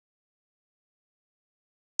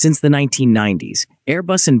Since the 1990s,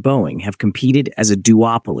 Airbus and Boeing have competed as a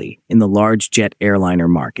duopoly in the large jet airliner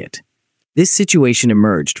market. This situation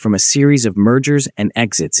emerged from a series of mergers and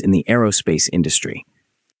exits in the aerospace industry.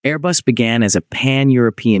 Airbus began as a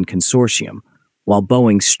pan-European consortium, while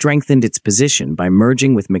Boeing strengthened its position by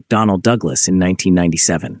merging with McDonnell Douglas in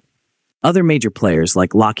 1997. Other major players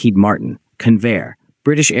like Lockheed Martin, Convair,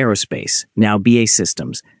 British Aerospace, now BAE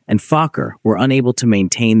Systems, and Fokker were unable to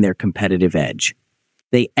maintain their competitive edge.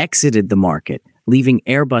 They exited the market, leaving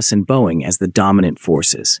Airbus and Boeing as the dominant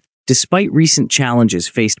forces. Despite recent challenges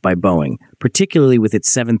faced by Boeing, particularly with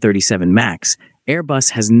its 737 MAX,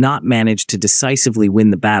 Airbus has not managed to decisively win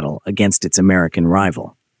the battle against its American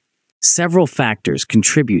rival. Several factors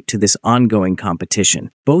contribute to this ongoing competition.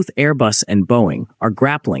 Both Airbus and Boeing are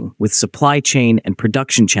grappling with supply chain and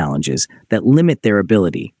production challenges that limit their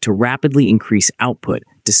ability to rapidly increase output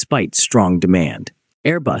despite strong demand.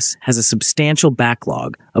 Airbus has a substantial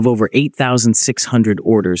backlog of over 8,600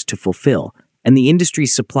 orders to fulfill, and the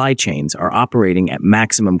industry's supply chains are operating at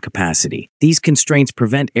maximum capacity. These constraints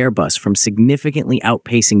prevent Airbus from significantly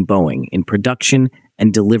outpacing Boeing in production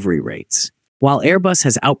and delivery rates. While Airbus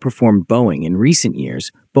has outperformed Boeing in recent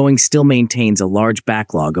years, Boeing still maintains a large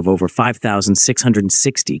backlog of over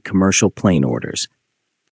 5,660 commercial plane orders.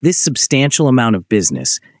 This substantial amount of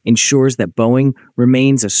business ensures that Boeing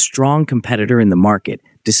remains a strong competitor in the market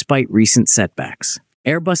despite recent setbacks.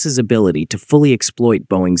 Airbus's ability to fully exploit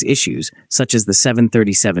Boeing's issues, such as the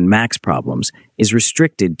 737 MAX problems, is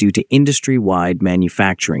restricted due to industry-wide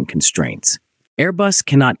manufacturing constraints. Airbus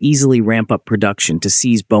cannot easily ramp up production to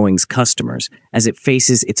seize Boeing's customers as it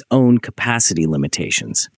faces its own capacity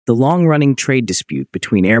limitations. The long-running trade dispute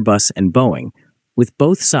between Airbus and Boeing, with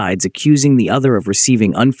both sides accusing the other of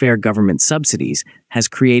receiving unfair government subsidies, has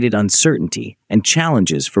created uncertainty and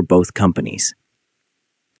challenges for both companies.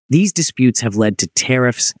 These disputes have led to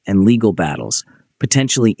tariffs and legal battles,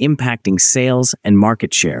 potentially impacting sales and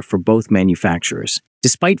market share for both manufacturers.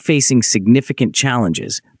 Despite facing significant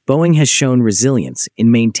challenges, Boeing has shown resilience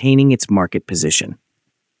in maintaining its market position.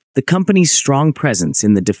 The company's strong presence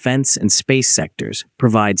in the defense and space sectors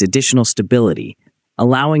provides additional stability,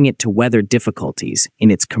 allowing it to weather difficulties in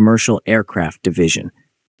its commercial aircraft division.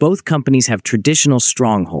 Both companies have traditional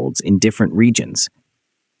strongholds in different regions.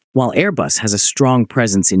 While Airbus has a strong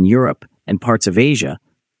presence in Europe and parts of Asia,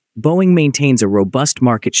 Boeing maintains a robust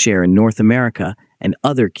market share in North America and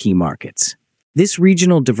other key markets. This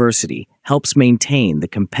regional diversity helps maintain the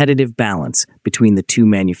competitive balance between the two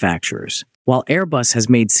manufacturers. While Airbus has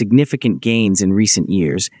made significant gains in recent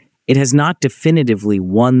years, it has not definitively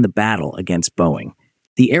won the battle against Boeing.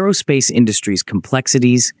 The aerospace industry's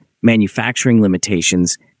complexities, manufacturing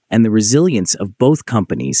limitations, and the resilience of both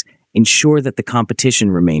companies ensure that the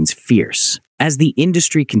competition remains fierce. As the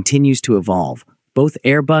industry continues to evolve, both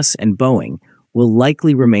Airbus and Boeing will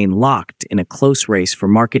likely remain locked in a close race for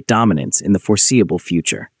market dominance in the foreseeable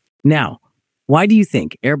future. Now, why do you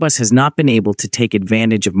think Airbus has not been able to take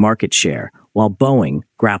advantage of market share while Boeing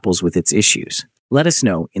grapples with its issues? Let us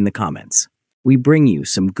know in the comments. We bring you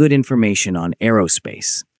some good information on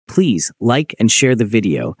aerospace. Please like and share the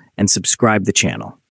video and subscribe the channel.